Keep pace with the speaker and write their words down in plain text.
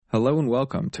Hello and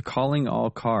welcome to Calling All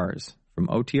Cars from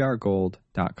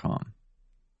OTRGold.com.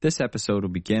 This episode will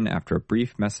begin after a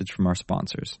brief message from our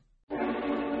sponsors.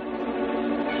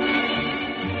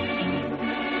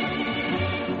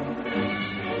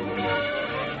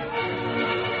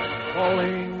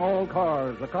 Calling All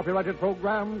Cars, a copyrighted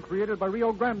program created by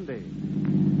Rio Grande.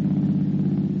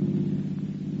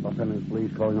 Los Angeles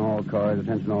Police calling all cars.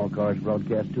 Attention all cars.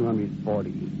 Broadcast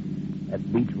 240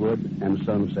 at Beechwood and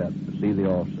Sunset. See the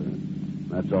officer.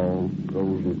 That's all.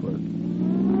 Rose and Clerk.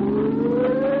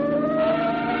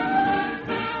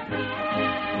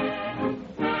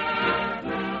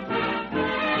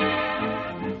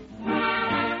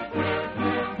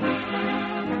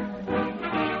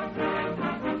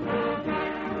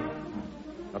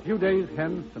 A few days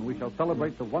hence, and we shall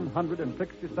celebrate the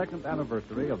 162nd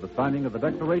anniversary of the signing of the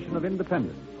Declaration of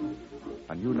Independence.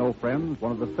 And you know, friends,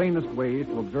 one of the sanest ways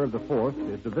to observe the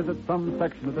 4th is to visit some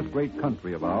section of this great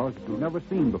country of ours that you've never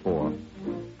seen before.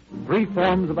 3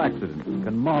 forms of accidents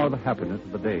can mar the happiness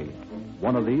of the day.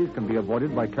 One of these can be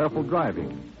avoided by careful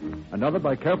driving, another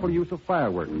by careful use of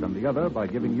fireworks, and the other by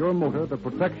giving your motor the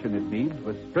protection it needs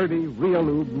with sturdy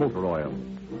Realube motor oil.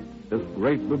 This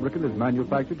great lubricant is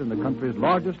manufactured in the country's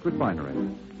largest refinery,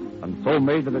 and so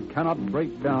made that it cannot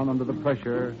break down under the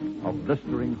pressure of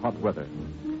blistering hot weather.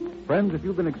 Friends, if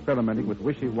you've been experimenting with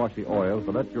wishy-washy oils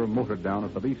to let your motor down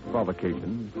at the least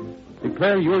provocation,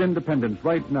 declare your independence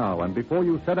right now, and before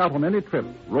you set out on any trip,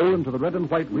 roll into the red and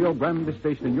white Rio Grande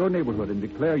station in your neighborhood and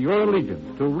declare your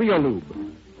allegiance to Realube,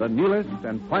 the newest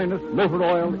and finest motor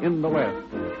oil in the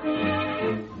West.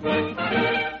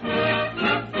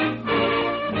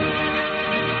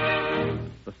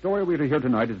 The story we hear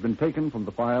tonight has been taken from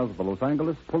the files of the Los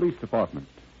Angeles Police Department.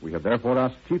 We have therefore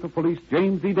asked Chief of Police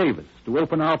James E. Davis to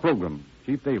open our program.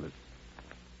 Chief Davis.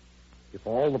 If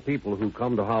all the people who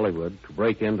come to Hollywood to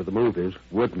break into the movies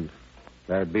wouldn't,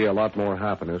 there'd be a lot more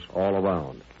happiness all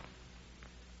around.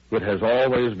 It has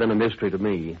always been a mystery to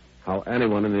me how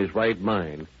anyone in his right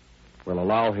mind will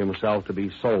allow himself to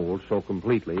be sold so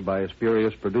completely by a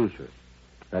spurious producer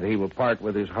that he will part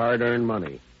with his hard-earned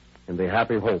money in the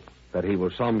happy hope that he will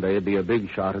someday be a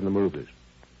big shot in the movies.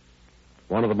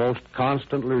 One of the most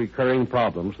constantly recurring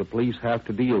problems the police have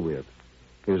to deal with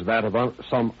is that of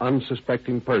some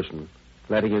unsuspecting person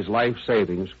letting his life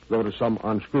savings go to some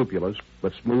unscrupulous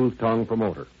but smooth-tongued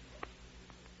promoter.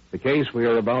 The case we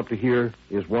are about to hear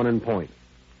is one in point.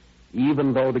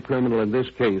 Even though the criminal in this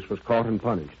case was caught and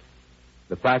punished,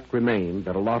 the fact remained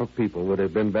that a lot of people would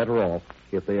have been better off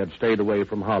if they had stayed away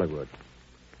from Hollywood.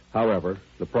 However,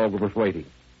 the program is waiting.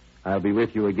 I'll be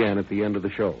with you again at the end of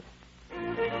the show.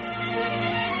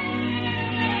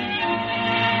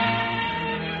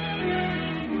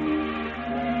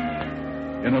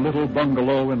 In a little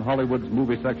bungalow in Hollywood's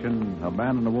movie section, a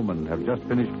man and a woman have just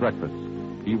finished breakfast.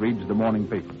 He reads the morning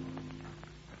paper.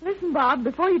 Listen, Bob,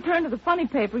 before you turn to the funny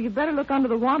paper, you better look under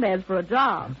the want ads for a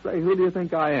job. Say, who do you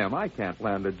think I am? I can't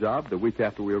land a job the week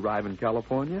after we arrive in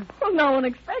California. Well, no one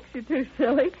expects you to,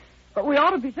 silly. But we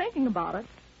ought to be thinking about it.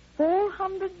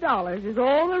 $400 is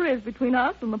all there is between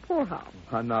us and the poorhouse.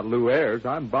 I'm not Lou Ayres.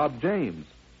 I'm Bob James.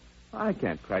 I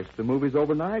can't crash the movies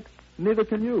overnight. Neither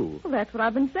can you. Well, that's what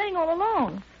I've been saying all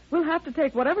along. We'll have to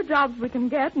take whatever jobs we can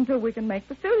get until we can make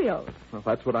the studios. Well,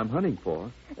 that's what I'm hunting for.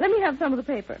 Let me have some of the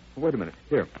paper. Wait a minute.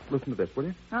 Here, listen to this, will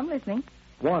you? I'm listening.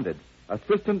 Wanted.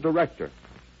 Assistant director.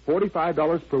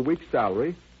 $45 per week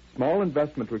salary. Small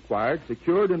investment required.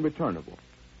 Secured and returnable.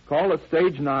 Call at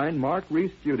Stage 9, Mark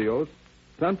Reese Studios,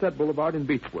 Sunset Boulevard in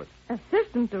Beechwood.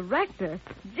 Assistant director?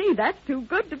 Gee, that's too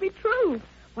good to be true.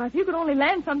 Why, if you could only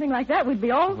land something like that, we'd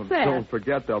be all set. Don't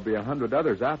forget there'll be 100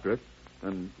 others after it.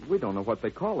 And we don't know what they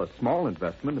call a small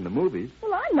investment in the movies.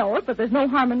 Well, I know it, but there's no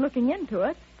harm in looking into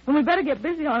it. And we better get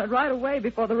busy on it right away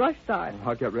before the rush starts.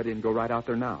 I'll get ready and go right out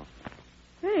there now.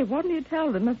 Hey, what do you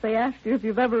tell them if they ask you if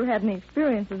you've ever had any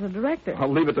experience as a director?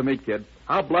 I'll leave it to me, kid.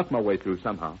 I'll bluff my way through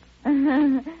somehow.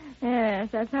 Yes,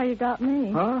 that's how you got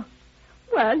me. Huh?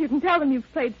 Well, you can tell them you've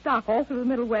played stock all through the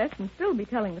Middle West and still be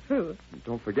telling the truth.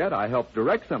 Don't forget, I helped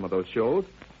direct some of those shows.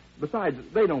 Besides,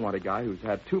 they don't want a guy who's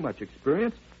had too much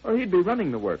experience, or he'd be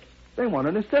running the works. They want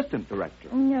an assistant director.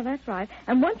 Yeah, that's right.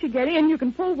 And once you get in, you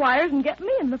can pull wires and get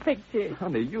me in the picture.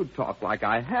 Honey, you talk like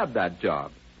I had that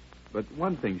job. But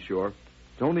one thing's sure,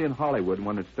 it's only in Hollywood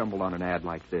one would stumble on an ad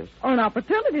like this. Or an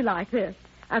opportunity like this.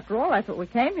 After all, that's what we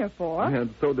came here for.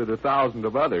 And so did 1,000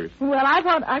 of others. Well, I've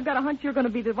got a hunch you're going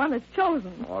to be the one that's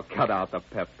chosen. Oh, cut out the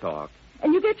pep talk.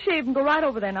 And you get shaved and go right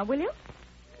over there now, will you?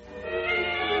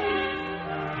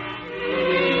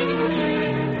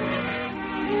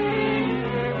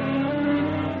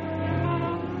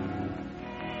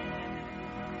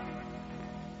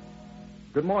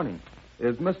 Good morning.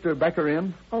 Is Mr. Becker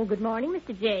in? Oh, good morning,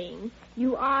 Mr. James.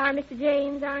 You are Mr.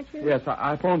 James, aren't you? Yes,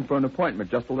 I phoned for an appointment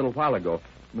just a little while ago.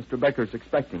 Mr. Becker's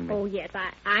expecting me. Oh, yes,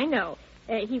 I know.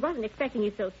 He wasn't expecting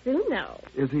you so soon, though.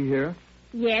 Is he here?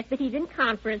 Yes, but he's in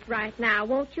conference right now.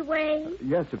 Won't you wait?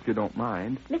 Yes, if you don't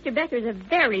mind. Mr. Becker's a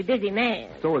very busy man.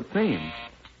 So it seems.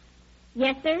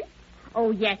 Yes, sir?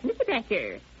 Oh, yes, Mr.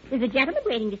 Becker. There's a gentleman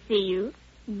waiting to see you.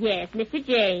 Yes, Mr.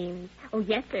 James. Oh,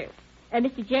 yes, sir.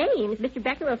 Mr. James, Mr.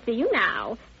 Becker will see you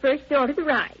now. First door to the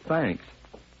right. Thanks.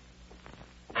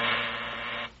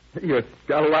 You've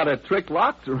got a lot of trick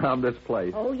locks around this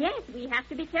place. Oh, yes, we have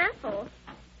to be careful.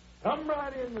 Come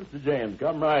right in, Mr. James.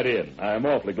 Come right in. I'm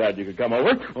awfully glad you could come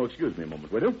over. Oh, excuse me a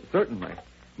moment, will you? Certainly.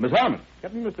 Miss Harmon,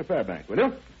 get me Mr. Fairbank, will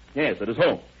you? Yes, at his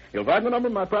home. You'll find the number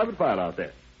in my private file out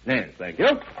there. Yes, thank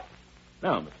you.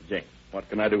 Now, Mr. James, what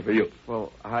can I do for you?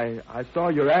 Well, I saw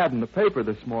your ad in the paper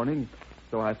this morning,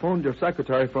 so I phoned your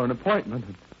secretary for an appointment.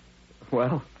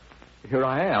 Well, here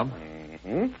I am.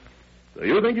 Mm-hmm. So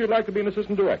you think you'd like to be an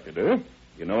assistant director, do you?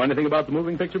 You know anything about the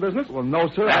moving picture business? Well, no,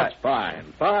 sir. That's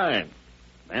fine.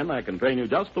 Then I can train you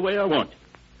just the way I want you.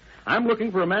 I'm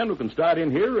looking for a man who can start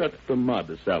in here at the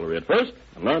modest salary at first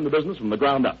and learn the business from the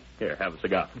ground up. Here, have a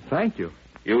cigar. Thank you.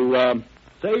 You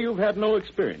say you've had no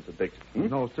experience at pictures.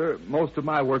 No, sir. Most of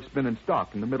my work's been in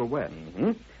stock in the Middle West.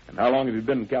 Mm-hmm. And how long have you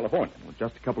been in California? Well,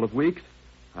 just a couple of weeks.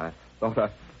 I thought I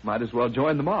might as well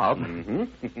join the mob.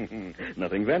 Mm-hmm.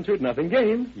 Nothing ventured, nothing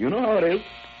gained. You know how it is.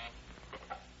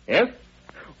 Yes?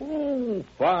 Oh,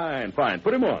 fine.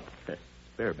 Put him on.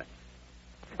 Fairbank.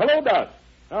 Hello, Doc.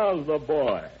 How's the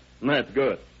boy? That's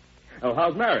good. Oh,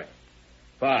 how's Mary?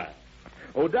 Fine.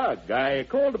 Oh, Doug, I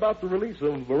called about the release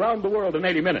of Around the World in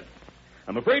 80 Minutes.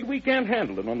 I'm afraid we can't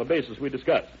handle it on the basis we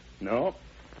discussed. No,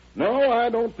 I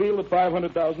don't feel that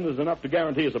 $500,000 is enough to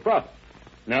guarantee us a profit.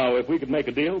 Now, if we could make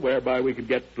a deal whereby we could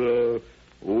get, say,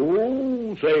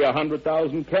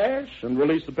 $100,000 cash and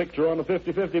release the picture on a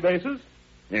 50-50 basis,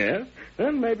 yes,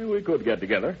 then maybe we could get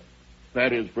together.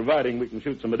 That is, providing we can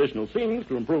shoot some additional scenes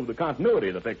to improve the continuity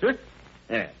of the picture.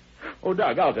 Yes. Oh,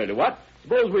 Doug, I'll tell you what.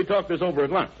 Suppose we talk this over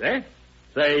at lunch, eh?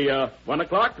 Say, 1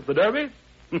 o'clock at the Derby?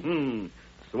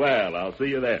 Swell, I'll see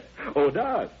you there. Oh,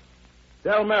 Doug,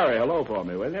 tell Mary hello for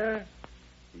me, will you?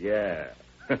 Yeah.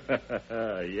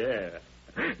 Yeah.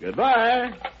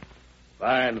 Goodbye.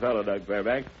 Fine fellow, Doug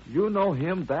Fairbank. You know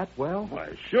him that well?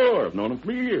 Why, sure. I've known him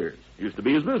for years. Used to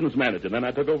be his business manager, then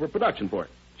I took over production for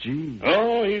him. Gee.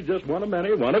 Oh, he's just one of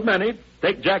many.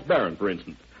 Take Jack Barron, for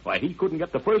instance. Why, he couldn't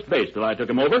get the first base till I took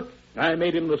him over. I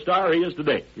made him the star he is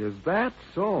today. Is that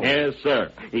so? Yes,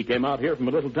 sir. He came out here from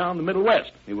a little town in the Middle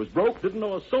West. He was broke, didn't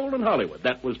know a soul in Hollywood.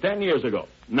 That was 10 years ago.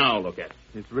 Now look at him.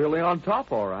 He's really on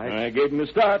top, all right. I gave him his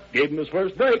start, gave him his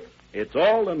first break. It's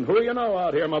all and who you know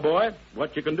out here, my boy.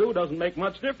 What you can do doesn't make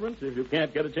much difference if you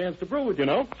can't get a chance to prove it, you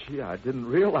know. Gee, I didn't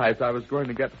realize I was going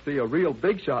to get to see a real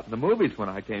big shot in the movies when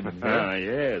I came in here. Ah,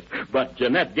 yes. But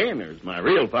Jeanette Gaynor's my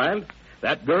real find.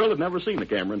 That girl had never seen a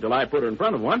camera until I put her in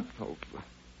front of one. Oh,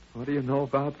 what do you know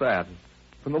about that?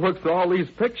 From the looks of all these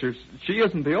pictures, she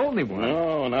isn't the only one.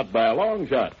 No, not by a long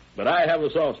shot. But I have a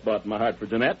soft spot in my heart for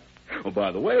Jeanette. Oh,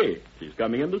 by the way, she's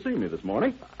coming in to see me this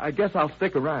morning. I guess I'll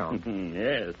stick around.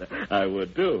 Yes, I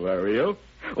would too, Mario.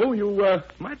 Oh, you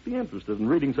might be interested in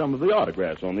reading some of the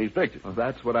autographs on these pictures. Well,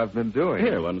 that's what I've been doing.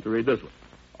 Here, why don't you read this one?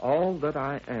 All that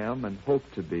I am and hope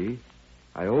to be,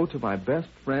 I owe to my best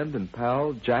friend and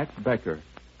pal, Jack Becker.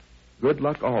 Good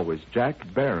luck always, Jack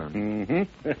Barron.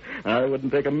 Mm-hmm. I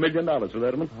wouldn't take $1 million for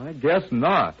that one. I guess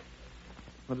not.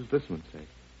 What does this one say?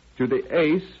 To the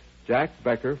ace, Jack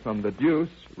Becker from the Deuce,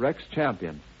 Rex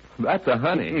Champion. That's a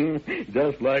honey.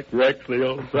 Just like Rex, the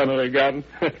old son of a gun.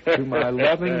 To my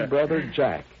loving brother,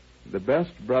 Jack, the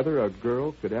best brother a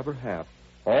girl could ever have.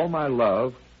 All my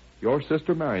love, your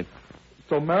sister, Marion.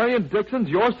 So Marion Dixon's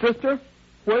your sister?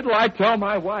 Wait till I tell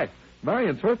my wife.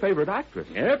 Marion's her favorite actress.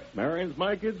 Yep, Marion's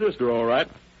my kid sister, all right.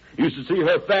 Used to see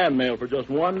her fan mail for just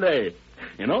one day.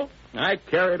 You know, I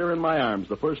carried her in my arms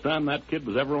the first time that kid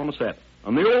was ever on a set.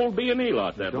 On the old B&E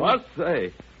lot, that was. Don't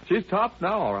say. She's top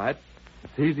now, all right.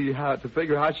 It's easy to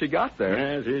figure how she got there.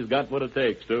 Yeah, she's got what it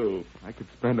takes, too. I could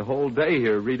spend a whole day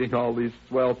here reading all these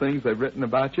swell things they've written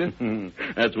about you.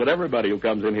 That's what everybody who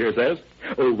comes in here says.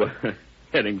 Oh,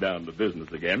 heading down to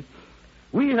business again.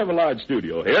 We have a large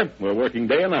studio here. We're working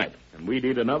day and night, and we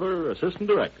need another assistant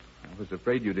director. I was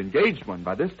afraid you'd engaged one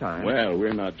by this time. Well,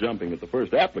 we're not jumping at the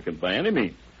first applicant by any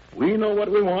means. We know what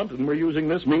we want, and we're using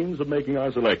this means of making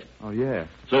our selection. Oh, yeah.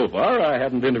 So far, I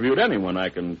haven't interviewed anyone I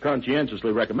can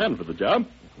conscientiously recommend for the job.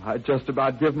 I'd just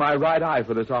about give my right eye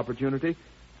for this opportunity.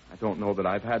 I don't know that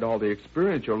I've had all the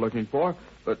experience you're looking for,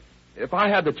 but If I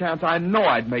had the chance, I know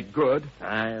I'd make good.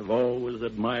 I've always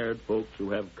admired folks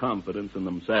who have confidence in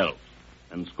themselves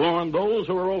and scorn those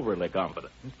who are overly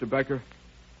confident. Mr. Becker,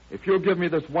 if you'll give me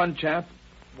this one chance,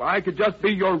 well, I could just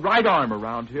be your right arm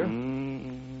around here.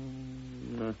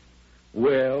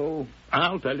 Well,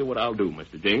 I'll tell you what I'll do,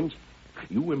 Mr. James.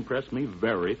 You impress me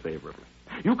very favorably.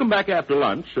 You come back after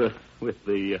lunch with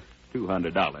the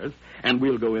 $200, and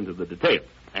we'll go into the details.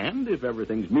 And if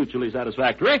everything's mutually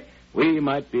satisfactory, we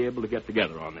might be able to get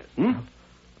together on this.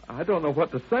 I don't know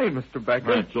what to say, Mr.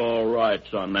 Becker. That's all right,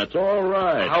 son. That's all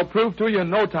right. I'll prove to you in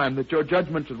no time that your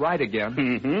judgment is right again.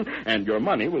 Mm-hmm. And your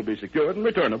money will be secured and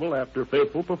returnable after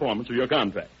faithful performance of your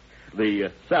contract.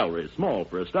 The salary is small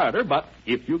for a starter, but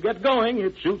if you get going,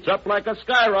 it shoots up like a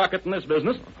skyrocket in this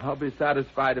business. I'll be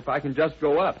satisfied if I can just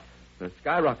go up. The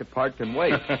skyrocket part can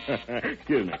wait.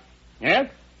 Excuse me. Yes?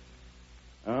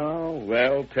 Oh,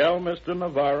 well, tell Mr.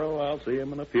 Navarro I'll see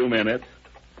him in a few minutes.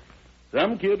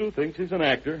 Some kid who thinks he's an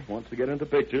actor wants to get into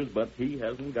pictures, but he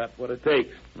hasn't got what it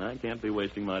takes. I can't be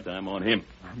wasting my time on him.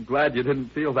 I'm glad you didn't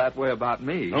feel that way about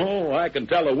me. Oh, I can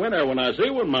tell a winner when I see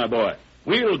one, my boy.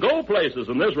 We'll go places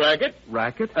in this racket.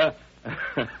 Racket?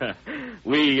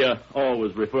 We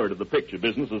always refer to the picture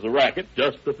business as a racket,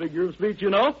 just the figure of speech, you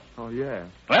know. Oh, yeah.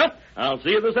 Well, I'll see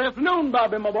you this afternoon,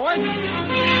 Bobby, my boy.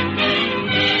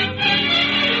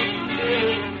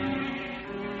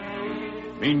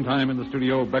 Meantime, in the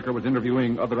studio, Becker was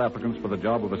interviewing other applicants for the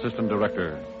job of assistant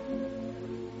director.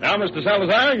 Now, Mr.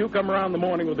 Salazar, you come around the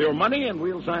morning with your money, and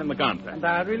we'll sign the contract. And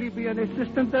I really be an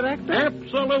assistant director?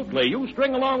 Absolutely. You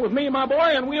string along with me, my boy,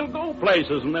 and we'll go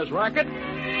places in this racket.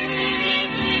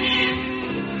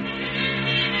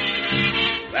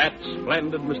 That's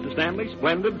splendid, Mr. Stanley.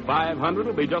 Splendid. 500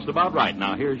 will be just about right.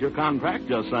 Now, here's your contract.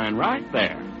 Just sign right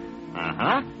there.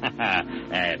 Uh-huh.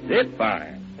 That's it,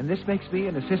 fine. And this makes me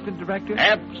an assistant director?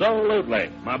 Absolutely.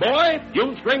 My boy,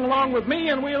 you string along with me,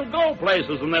 and we'll go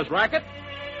places in this racket.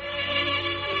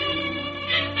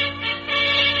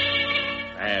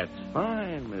 That's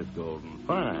fine, Miss Golden,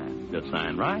 fine. Just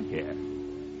sign right here.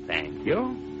 Thank you.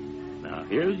 Now,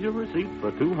 here's your receipt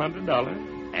for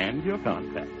 $200 and your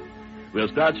contract. We'll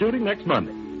start shooting next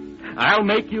Monday. I'll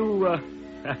make you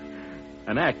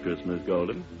an actress, Miss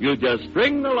Golden. You just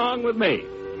string along with me.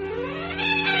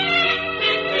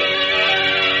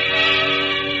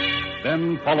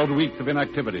 Then followed weeks of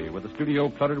inactivity. With the studio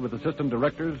cluttered with assistant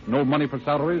directors, no money for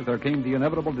salaries, there came the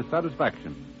inevitable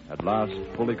dissatisfaction. At last,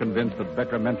 fully convinced that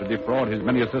Becker meant to defraud his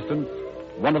many assistants,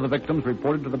 one of the victims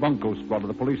reported to the bunco squad of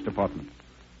the police department.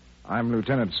 I'm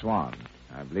Lieutenant Swan.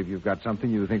 I believe you've got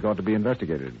something you think ought to be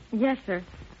investigated. Yes, sir.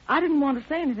 I didn't want to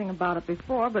say anything about it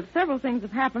before, but several things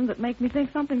have happened that make me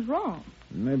think something's wrong.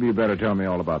 Maybe you better tell me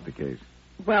all about the case.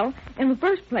 Well, in the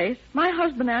first place, my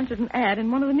husband answered an ad in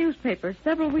one of the newspapers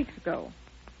several weeks ago.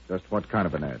 Just what kind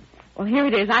of an ad? Well, here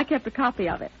it is. I kept a copy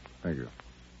of it. Thank you.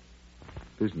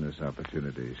 Business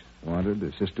opportunities. Wanted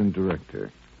assistant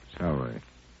director. Salary.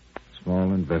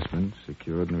 Small investment,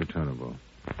 secured and returnable.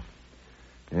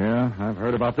 Yeah, I've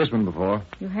heard about this one before.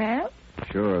 You have?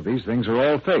 Sure, these things are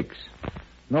all fakes.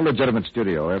 No legitimate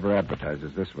studio ever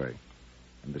advertises this way.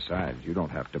 And besides, you don't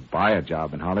have to buy a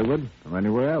job in Hollywood or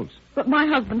anywhere else. But my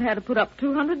husband had to put up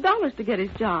 $200 to get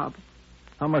his job.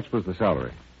 How much was the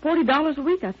salary? $40 a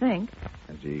week, I think.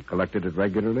 Has he collected it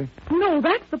regularly? No,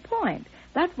 that's the point.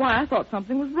 That's why I thought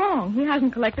something was wrong. He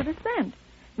hasn't collected a cent.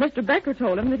 Mr. Becker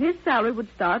told him that his salary would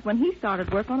start when he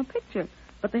started work on a picture.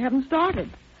 But they haven't started.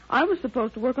 I was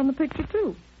supposed to work on the picture,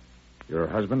 too. Your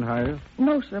husband hired you?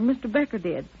 No, sir. Mr. Becker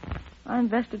did. I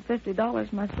invested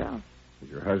 $50 myself. Does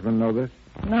your husband know this?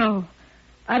 No.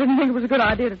 I didn't think it was a good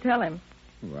idea to tell him.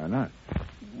 Why not?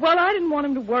 Well, I didn't want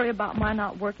him to worry about my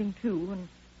not working, too. And,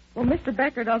 well, Mr.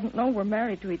 Becker doesn't know we're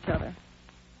married to each other.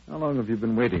 How long have you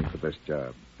been waiting for this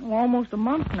job? Oh, almost a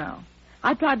month now.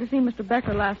 I tried to see Mr.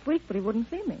 Becker last week, but he wouldn't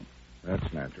see me.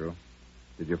 That's natural.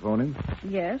 Did you phone him?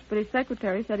 Yes, but his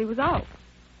secretary said he was out.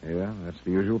 Yeah, that's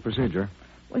the usual procedure.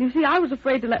 Well, you see, I was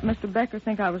afraid to let Mr. Becker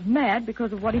think I was mad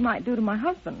because of what he might do to my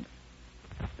husband.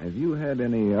 Have you had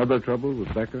any other trouble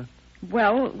with Becker?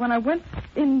 Well, when I went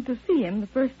in to see him the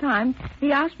first time,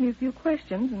 he asked me a few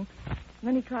questions, and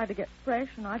then he tried to get fresh,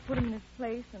 and I put him in his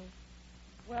place, and,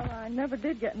 well, I never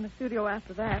did get in the studio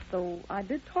after that, though I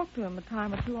did talk to him a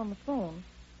time or two on the phone.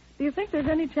 Do you think there's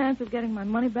any chance of getting my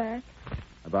money back?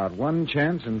 About one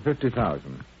chance in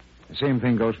 50,000. The same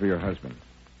thing goes for your husband.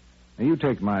 Now, you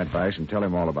take my advice and tell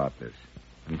him all about this.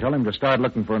 And tell him to start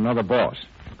looking for another boss,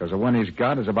 because the one he's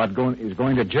got is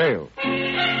going to jail.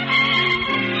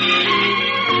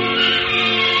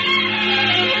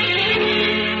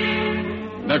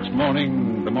 Next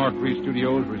morning, the the Mark Reese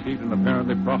Studios received an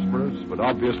apparently prosperous but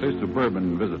obviously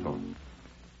suburban visitor.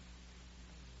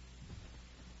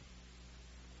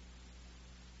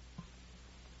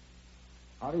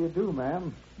 How do you do,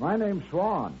 ma'am? My name's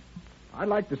Swan. I'd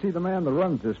like to see the man that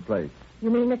runs this place. You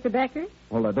mean Mr. Becker?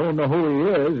 Well, I don't know who he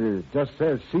is. It just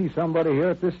says see somebody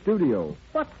here at this studio.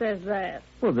 What says that?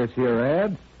 Well, this here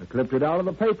ad. I clipped it out of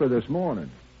the paper this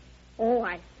morning. Oh,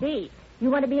 I see. You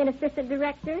want to be an assistant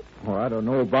director? Well, I don't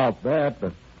know about that,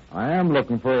 but I am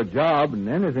looking for a job, and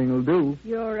anything will do.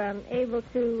 You're able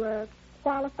to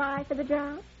qualify for the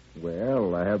job?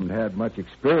 Well, I haven't had much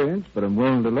experience, but I'm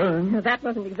willing to learn. No, that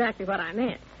wasn't exactly what I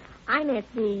meant. I meant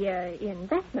the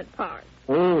investment part.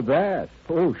 Oh, that.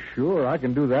 Oh, sure, I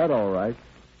can do that all right.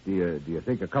 Do you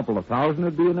think a couple of thousand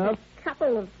would be enough? A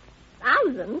couple of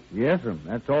thousands? Yes'm.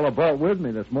 That's all I brought with me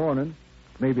this morning.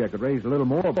 Maybe I could raise a little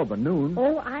more by noon.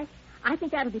 Oh, I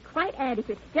think that'll be quite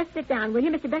adequate. Just sit down, will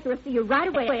you? Mr. Becker will see you right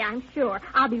away, I'm sure.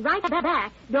 I'll be right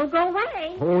back. Don't go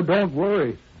away. Oh, don't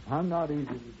worry. I'm not easy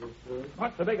to disturb.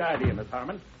 What's the big idea, Miss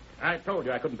Harmon? I told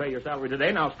you I couldn't pay your salary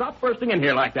today. Now stop bursting in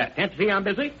here like that. Can't you see I'm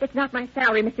busy? It's not my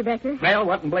salary, Mr. Becker. Well,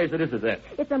 what in blazes is it?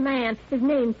 It's a man. His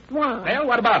name's Swan. Well,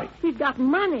 what about it? He's got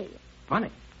money. Money?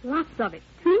 Lots of it.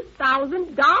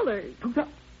 $2,000.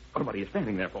 What are you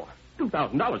standing there for?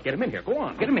 $2,000. Get him in here. Go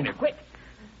on. Get him in here, quick.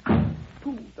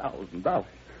 $2,000.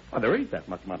 Why, there ain't that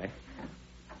much money.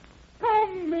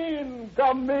 Come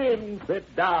in.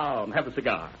 Sit down. Have a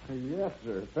cigar. Yes,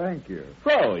 sir. Thank you.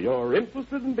 So, you're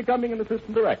interested in becoming an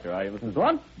assistant director, are you, Mrs.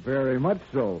 Swan? Very much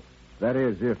so. That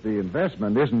is, if the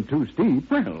investment isn't too steep.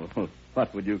 Well,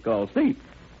 what would you call steep?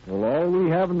 Well, all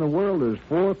we have in the world is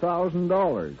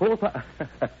 $4,000.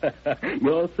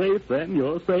 You're safe, then.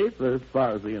 You're safe as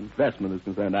far as the investment is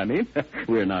concerned, I mean.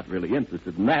 We're not really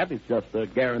interested in that. It's just a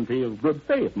guarantee of good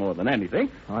faith more than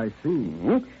anything. I see.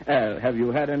 Mm-hmm. Have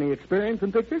you had any experience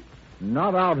in pictures?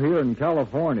 Not out here in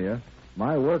California.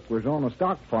 My work was on a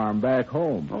stock farm back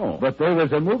home. Oh. But there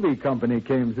was a movie company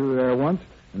came through there once,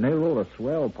 and they wrote a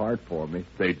swell part for me.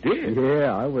 They did?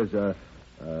 Yeah, I was a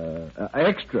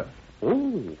extra.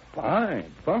 Oh,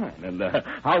 fine. And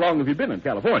how long have you been in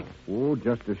California? Oh,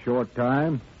 just a short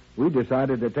time. We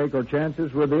decided to take our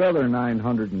chances with the other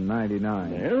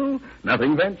 999. Well,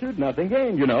 nothing ventured, nothing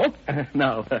gained, you know.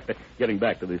 Now, getting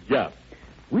back to this job.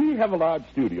 We have a large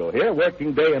studio here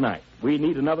working day and night. We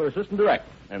need another assistant director.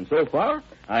 And so far,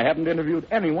 I haven't interviewed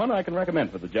anyone I can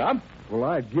recommend for the job. Well,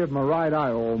 I'd give my right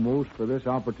eye almost for this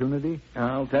opportunity.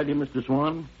 I'll tell you, Mr.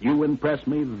 Swan, you impress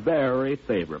me very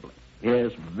favorably.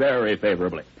 Yes, very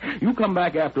favorably. You come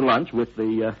back after lunch with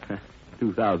the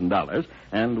 $2,000,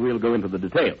 and we'll go into the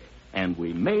details. And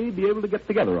we may be able to get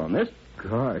together on this.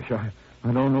 Gosh, I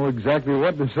don't know exactly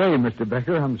what to say, Mr.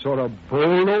 Becker. I'm sort of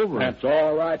bowled over. That's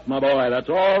all right, my boy. That's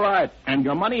all right. And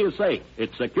your money is safe.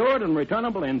 It's secured and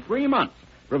returnable in 3 months,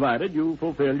 provided you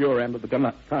fulfill your end of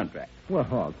the contract. Well,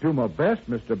 I'll do my best,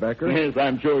 Mr. Becker. Yes,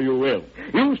 I'm sure you will.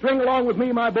 You string along with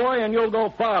me, my boy, and you'll go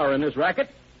far in this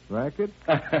racket. Racket?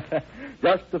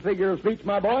 Just a figure of speech,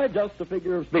 my boy, just a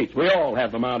figure of speech. We all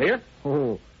have them out here.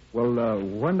 Oh, well,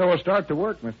 when do I start to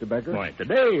work, Mr. Becker? Why,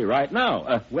 today, right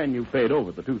now, when you've paid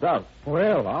over the $2,000.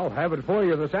 Well, I'll have it for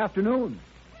you this afternoon.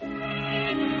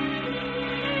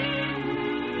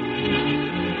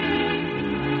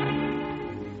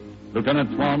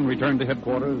 Lieutenant Swan returned to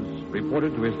headquarters,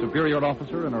 reported to his superior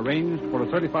officer, and arranged for a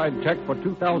certified check for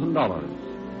 $2,000.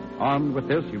 Armed with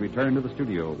this, he returned to the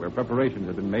studio, where preparations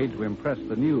had been made to impress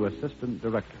the new assistant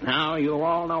director. Now, you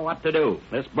all know what to do.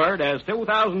 This bird has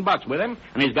 $2,000 with him,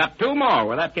 and he's got 2 more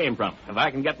where that came from. If I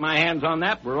can get my hands on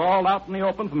that, we're all out in the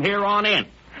open from here on in.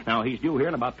 Now, he's due here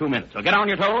in about 2 minutes, so get on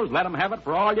your toes, let him have it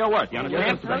for all you're worth. You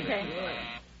understand? Okay.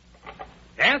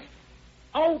 Yes?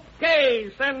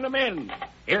 Okay, send them in.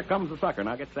 Here comes the sucker.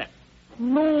 Now get set.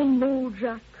 No,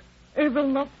 Jack. I will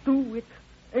not do it.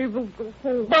 I will go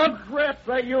home. But,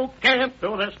 Greta, you can't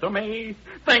do this to me.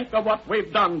 Think of what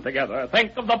we've done together.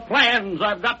 Think of the plans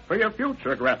I've got for your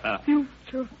future, Greta.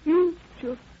 Future.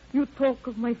 You talk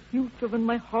of my future when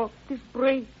my heart is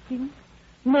breaking.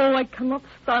 No, I cannot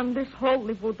stand this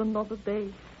Hollywood another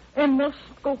day. I must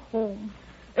go home.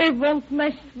 I want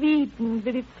my Sweden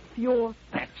with its fjord.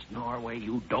 That's Norway,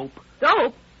 you dope.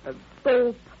 Dope?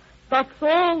 Dope. That's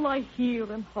all I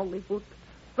hear in Hollywood.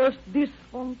 First this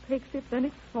one takes it, then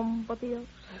it's somebody else.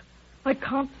 I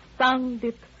can't stand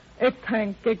it. I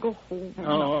think I go home.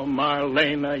 Oh,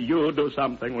 Marlena, you do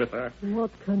something with her. What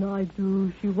can I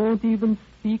do? She won't even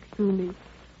speak to me.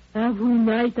 Every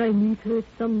night I meet her at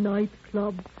some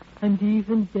nightclub, and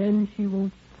even then she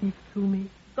won't speak to me.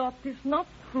 That is not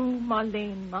true,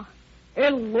 Marlena. I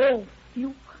love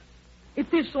you.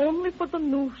 It is only for the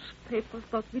newspapers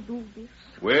that we do this.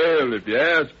 Well, if you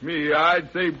ask me,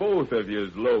 I'd say both of you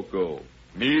is loco.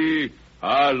 Me,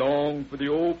 I long for the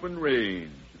open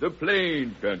range, the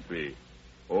plain country.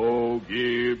 Oh,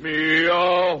 give me a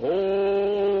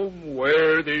home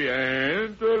where the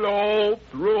antelope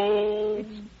roam.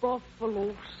 It's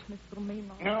buffaloes, Mr.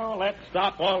 Maynard. Now, let's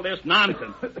stop all this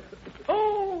nonsense.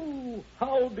 Oh,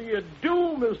 how do you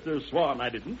do, Mr. Swan? I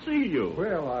didn't see you.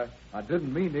 Well, I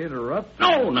didn't mean to interrupt.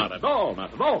 No, not at all,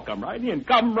 not at all. Come right in,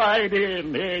 come right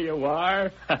in. Here you are.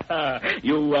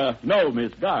 You know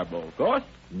Miss Garbo, of course.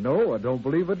 No, I don't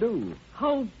believe I do.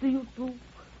 How do you do?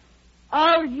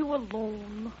 Are you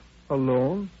alone?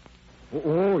 Alone?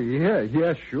 Oh,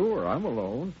 yeah, sure. I'm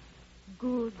alone.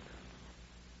 Good.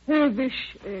 I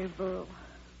wish ever.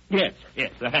 Yes.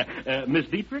 Miss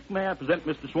Dietrich, may I present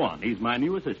Mr. Swan? He's my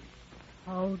new assistant.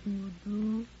 How do you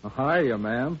do? Hiya,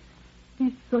 ma'am.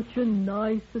 He's such a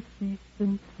nice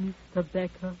assistant, Mr.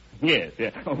 Becker. Yes.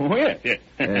 Oh, yes.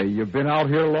 You've been out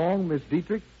here long, Miss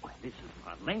Dietrich? Well, this is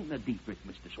Marlena Dietrich,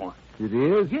 Mr. Swan. It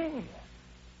is? Yeah.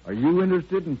 Are you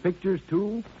interested in pictures,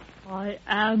 too? I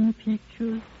am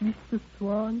pictures, Mr.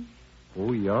 Swan.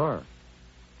 Oh, you are.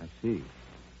 I see.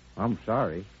 I'm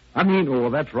sorry.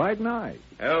 That's right nice.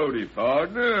 Howdy,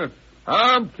 partner.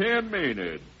 I'm Ken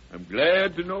Maynard. I'm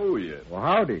glad to know you. Well,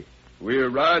 howdy. We're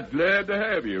right glad to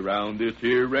have you around this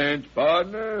here ranch,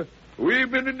 partner.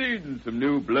 We've been needing some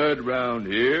new blood around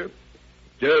here.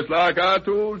 Just like I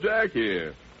told Jack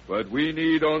here. What we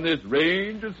need on this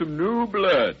range is some new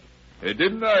blood. Hey,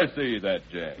 didn't I say that,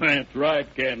 Jack? That's right,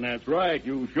 Ken, that's right.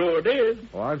 You sure did.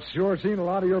 Well, I've sure seen a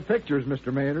lot of your pictures,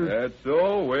 Mr. Maynard. That's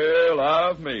so. Well,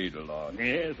 I've made a lot.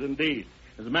 Yes, indeed.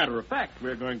 As a matter of fact,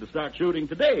 we're going to start shooting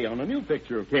today on a new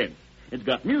picture of Ken. It's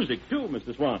got music, too,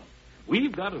 Mr. Swan.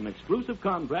 We've got an exclusive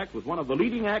contract with one of the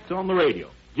leading acts on the radio,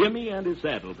 Jimmy and his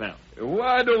saddle pal.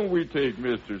 Why don't we take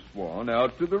Mr. Swan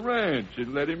out to the ranch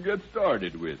and let him get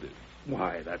started with it?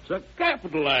 Why, that's a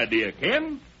capital idea,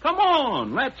 Ken. Come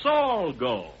on, let's all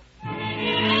go.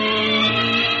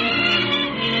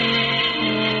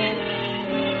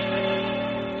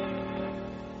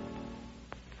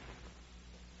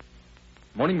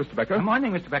 Morning, Mr. Becker.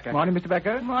 Morning, Mr. Becker. Morning, Mr.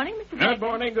 Becker. Good morning, Mr.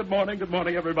 Becker. Good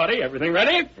morning, everybody. Everything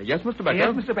ready? Yes, Mr. Becker.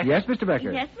 Yes, Mr. Becker. Yes, Mr.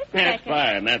 Becker. Yes, Mr. That's Becker.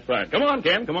 fine, that's fine. Come on,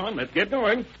 Ken, come on, let's get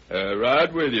going.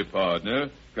 Right with you,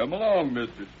 partner. Come along,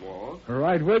 Mr. Swan.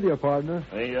 Right with you, partner.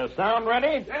 The sound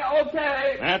ready? Yeah,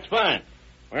 okay. That's fine.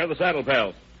 Where are the saddle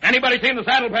pals? Anybody seen the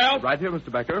saddle pals? Right here,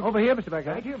 Mr. Becker. Over here, Mr.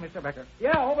 Becker. Right here, Mr. Becker.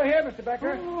 Yeah, over here, Mr.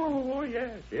 Becker. Oh,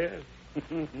 yes.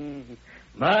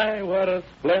 My, what a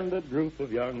splendid group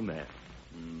of young men.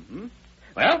 Mm-hmm.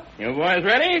 Well, you boys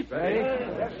ready? Ready?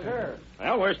 Yes, sir.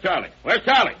 Well, where's Charlie?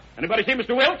 Anybody see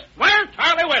Mr. Wilkes? Where's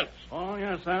Charlie Wilkes? Pull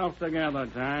yourself together,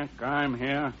 Jack. I'm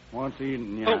here. What's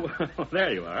eating you? Oh,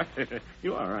 there you are.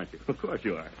 You are, aren't you? Of course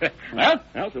you are. Well,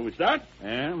 shall we start?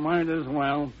 Yeah, might as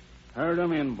well. Herd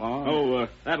 'em in, boss. Oh,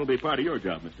 that'll be part of your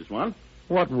job, Mr. Swan.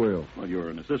 What will? Well, you're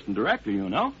an assistant director, you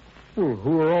know. Well,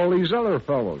 who are all these other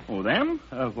fellows? Oh, them?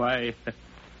 Why,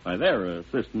 they're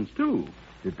assistants, too.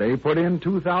 Did they put in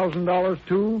 $2,000,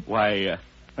 too? Why,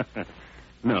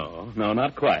 no,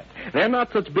 not quite. They're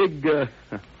not such big,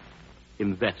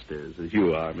 investors as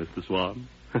you are, Mr. Swan.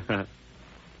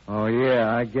 Oh,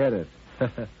 yeah, I get it.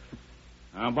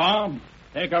 Now, Bob,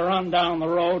 take a run down the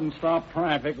road and stop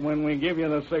traffic when we give you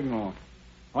the signal.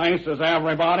 Places,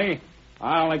 everybody.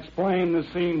 I'll explain the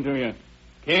scene to you.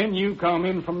 Ken, you come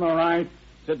in from the right.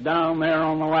 Sit down there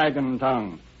on the wagon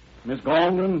tongue. Miss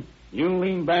Golden, you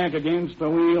lean back against the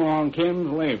wheel on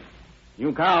Ken's lift.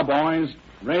 You cowboys,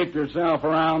 drape yourself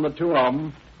around the two of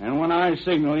them, and when I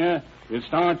signal you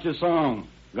start your song.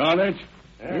 Got it?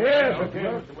 Yes,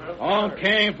 okay.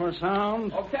 Okay for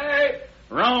sound. Okay.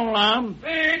 Roll on.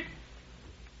 Beat.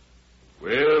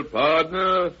 Well,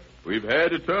 partner, we've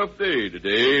had a tough day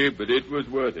today, but it was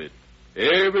worth it.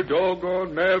 Every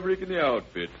doggone maverick in the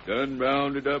outfit's done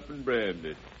rounded up and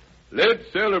branded. Let's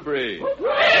celebrate.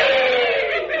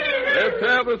 Let's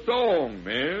have a song,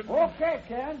 man. Okay,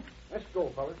 Ken. Let's go,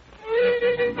 fellas.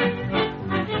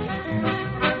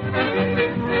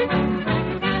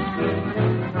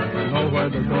 Nowhere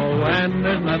to go and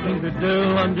there's nothing to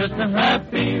do. I'm just a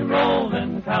happy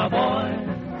rolling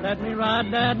cowboy. Let me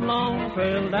ride that long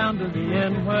trail down to the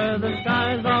end where the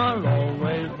skies are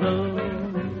always blue.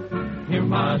 Hear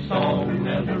my song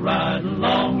as I ride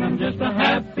along. I'm just a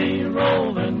happy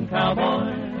rolling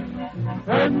cowboy.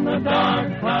 Herding the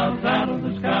dark clouds out of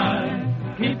the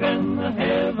sky, keeping the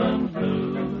heavens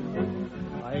blue.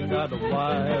 I ain't got a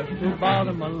farmer's wife to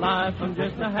bother my life. I'm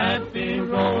just a happy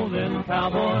rolling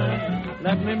cowboy.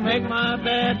 Let me make my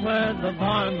bed where the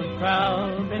barn would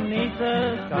crowd beneath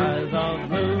the skies of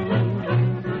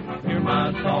blue. Hear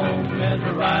my song as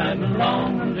I ride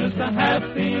along. I'm just a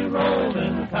happy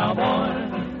rolling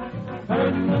cowboy.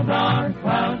 Herding the dark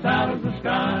clouds out of the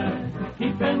sky,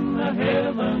 keeping the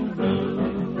heavens blue.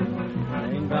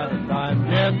 I ain't got a dime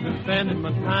just for spending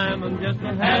my time. I'm just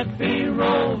a happy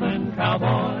rolling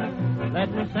cowboy. Let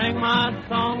me sing my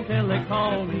song till they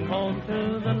call me home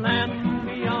to the land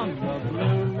beyond the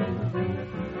blue.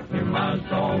 Hear my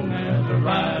song as I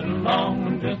ride along.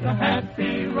 I'm just a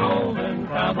happy rolling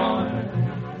cowboy.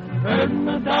 Herding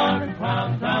the dark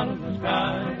clouds out of the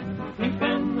sky,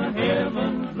 keeping the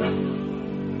heavens blue.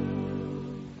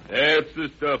 That's the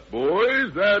stuff,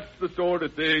 boys. That's the sort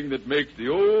of thing that makes the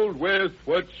Old West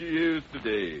what she is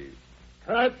today.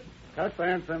 Cut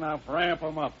fence and I'll ramp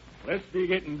 'em up. Let's be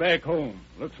getting back home.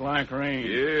 Looks like rain.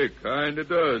 Yeah, kind of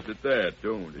does at that,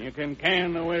 don't it? You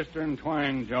can the western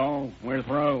twang, Joe. We're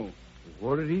through.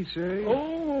 What did he say?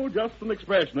 Oh, just an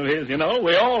expression of his, you know.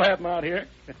 We all have 'em out here.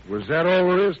 Was that all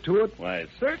there is to it? Why,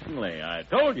 certainly. I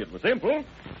told you it was simple.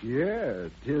 Yeah,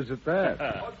 it is at that.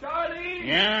 Oh, Charlie!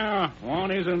 Yeah, what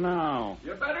is it now?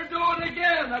 You better do it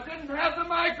again. I didn't have the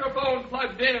microphone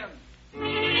plugged in.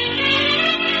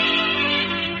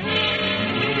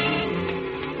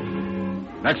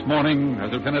 Next morning,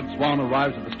 as Lieutenant Swan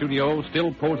arrives at the studio,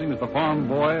 still posing as the farm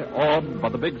boy, awed by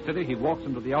the big city, he walks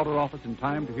into the outer office in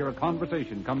time to hear a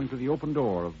conversation coming through the open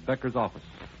door of Becker's office.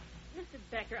 Mr.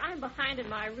 Becker, I'm behind in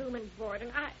my room and board,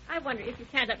 and I wonder if you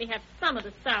can't let me have some of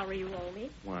the salary you owe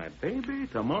me. Why, baby,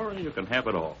 tomorrow you can have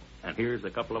it all. And here's a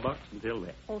couple of bucks until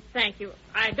then. Oh, thank you.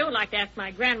 I don't like to ask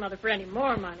my grandmother for any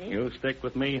more money. You stick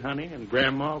with me, honey, and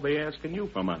Grandma will be asking you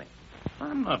for money.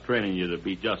 I'm not training you to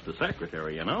be just a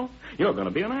secretary, you know. You're going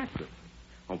to be an actress.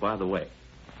 Oh, by the way,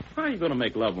 how are you going to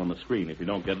make love on the screen if you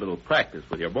don't get a little practice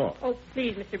with your boss? Oh,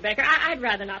 please, Mr. Becker, I'd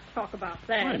rather not talk about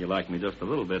that. Well, you like me just a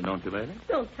little bit, don't you, lady?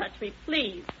 Don't touch me,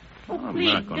 please. Oh, I'm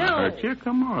please not going to don't. hurt you.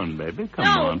 Come on, baby. Come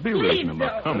No, on. Be please reasonable.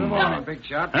 don't. Come Come on. on, big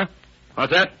shot. Huh?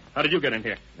 What's that? How did you get in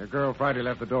here? Your girl Friday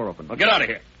left the door open. Well, get out of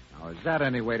here. Now, is that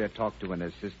any way to talk to an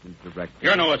assistant director?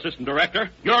 You're no assistant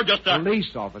director. You're just a...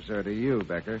 Police officer to you,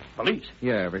 Becker. Police?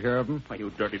 Yeah, ever hear of them? Why,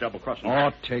 you dirty double-crossing.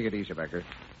 Oh, take it easy, Becker.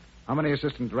 How many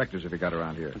assistant directors have you got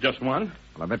around here? Just one.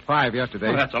 Well, I met 5 yesterday.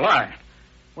 Well, that's a lie.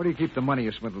 Where do you keep the money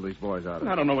you swindle these boys out of?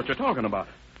 I don't know what you're talking about.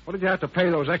 What did you have to pay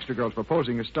those extra girls for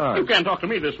posing as stars? You can't talk to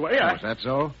me this way. Oh, is that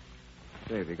so?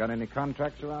 Say, have you got any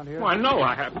contracts around here? Why, no,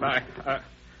 I haven't.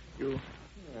 You...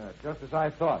 Yeah, just as I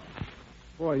thought.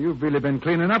 Boy, you've really been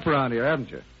cleaning up around here, haven't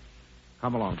you?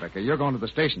 Come along, Becker. You're going to the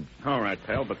station. All right,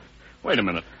 pal, but wait a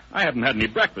minute. I haven't had any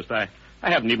breakfast. I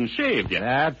haven't even shaved yet.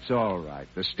 That's all right.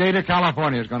 The state of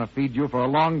California is going to feed you for a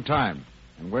long time.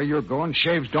 And where you're going,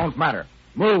 shaves don't matter.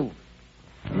 Move.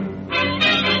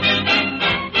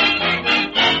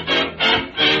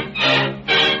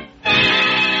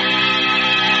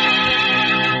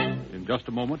 In just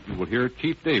a moment, you will hear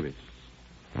Chief Davis.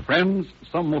 Friends,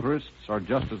 some motorists are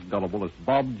just as gullible as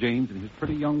Bob James and his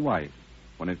pretty young wife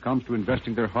when it comes to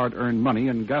investing their hard-earned money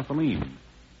in gasoline.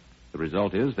 The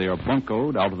result is they are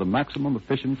buncoed out of the maximum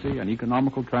efficiency and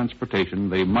economical transportation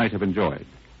they might have enjoyed.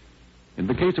 In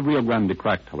the case of Rio Grande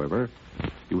Cracked, however,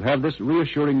 you have this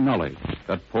reassuring knowledge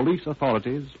that police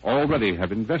authorities already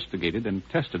have investigated and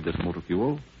tested this motor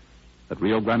fuel, that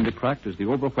Rio Grande Cracked is the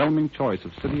overwhelming choice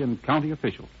of city and county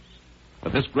officials,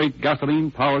 that this great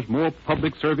gasoline powers more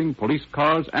public-serving police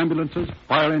cars, ambulances,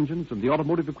 fire engines, and the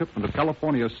automotive equipment of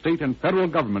California's state and federal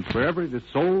governments wherever it is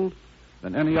sold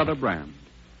than any other brand.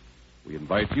 We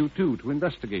invite you, too, to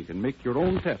investigate and make your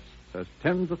own tests, as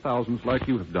tens of thousands like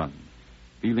you have done,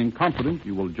 feeling confident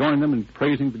you will join them in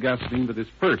praising the gasoline that is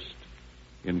first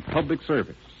in public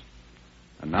service.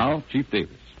 And now, Chief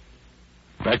Davis.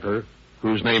 Becker,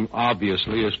 whose name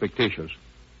obviously is fictitious,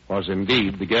 was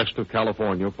indeed the guest of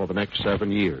California for the next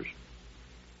 7 years.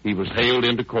 He was hailed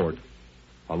into court,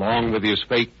 along with his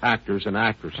fake actors and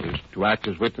actresses, to act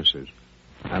as witnesses,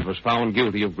 and was found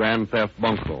guilty of grand theft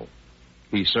bunco.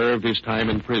 He served his time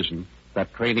in prison,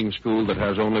 that training school that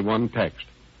has only one text: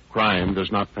 crime does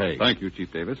not pay. Thank you,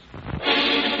 Chief Davis.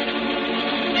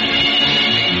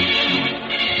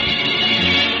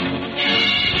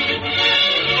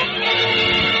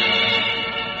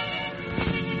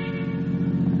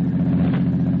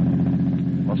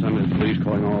 Los Angeles Police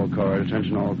calling all cars.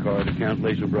 Attention all cars. The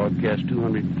cancellation of broadcast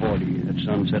 240 at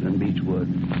Sunset and Beechwood.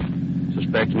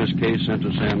 Suspect in this case sent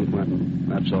to San Quentin.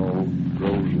 That's all.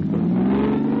 Rosenquist.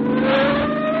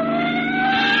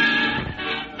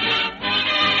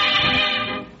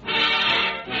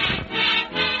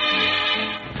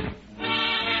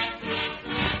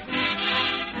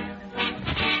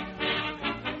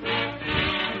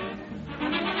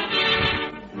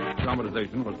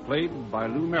 translation was played by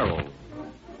Lou Merrill.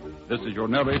 This is your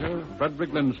narrator,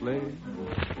 Frederick Lindsley,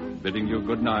 bidding you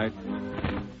good night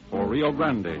for Rio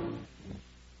Grande.